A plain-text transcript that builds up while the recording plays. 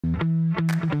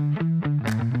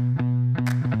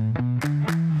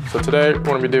So today we're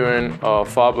going to be doing a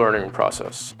fob learning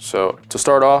process. So to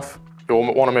start off,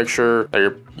 you'll want to make sure that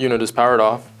your unit is powered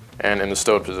off and in the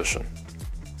stowed position.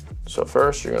 So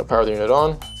first you're going to power the unit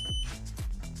on,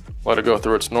 let it go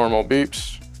through its normal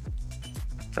beeps,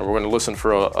 and we're going to listen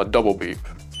for a double beep.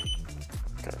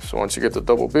 Okay, so once you get the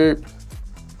double beep,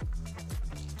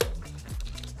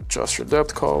 adjust your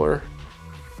depth collar,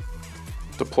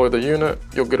 deploy the unit,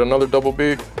 you'll get another double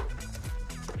beep.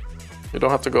 You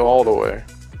don't have to go all the way.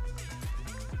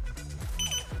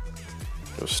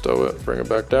 Just stow it, bring it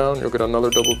back down, you'll get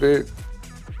another double beep.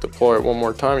 Deploy it one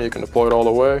more time, you can deploy it all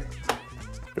the way.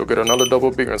 You'll get another double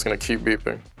beep and it's gonna keep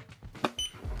beeping.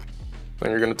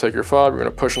 Then you're gonna take your fob, you're gonna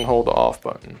push and hold the off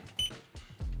button.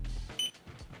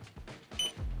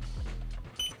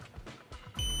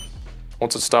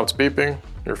 Once it stops beeping,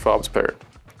 your fob's paired.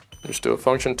 Just do a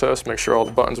function test, make sure all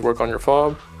the buttons work on your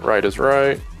fob. Right is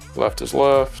right, left is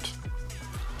left.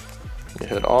 You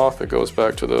hit off, it goes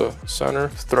back to the center.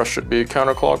 Thrust should be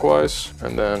counterclockwise,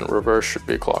 and then reverse should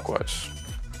be clockwise.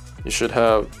 You should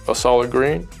have a solid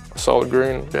green,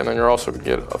 and then you're also gonna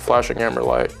get a flashing amber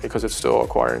light because it's still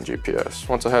acquiring GPS.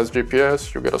 Once it has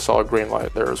GPS, you'll get a solid green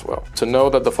light there as well. To know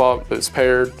that the fob is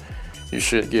paired, you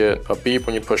should get a beep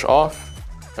when you push off,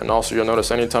 and also you'll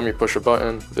notice anytime you push a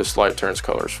button, this light turns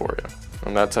colors for you.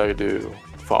 And that's how you do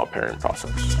fob pairing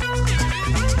process.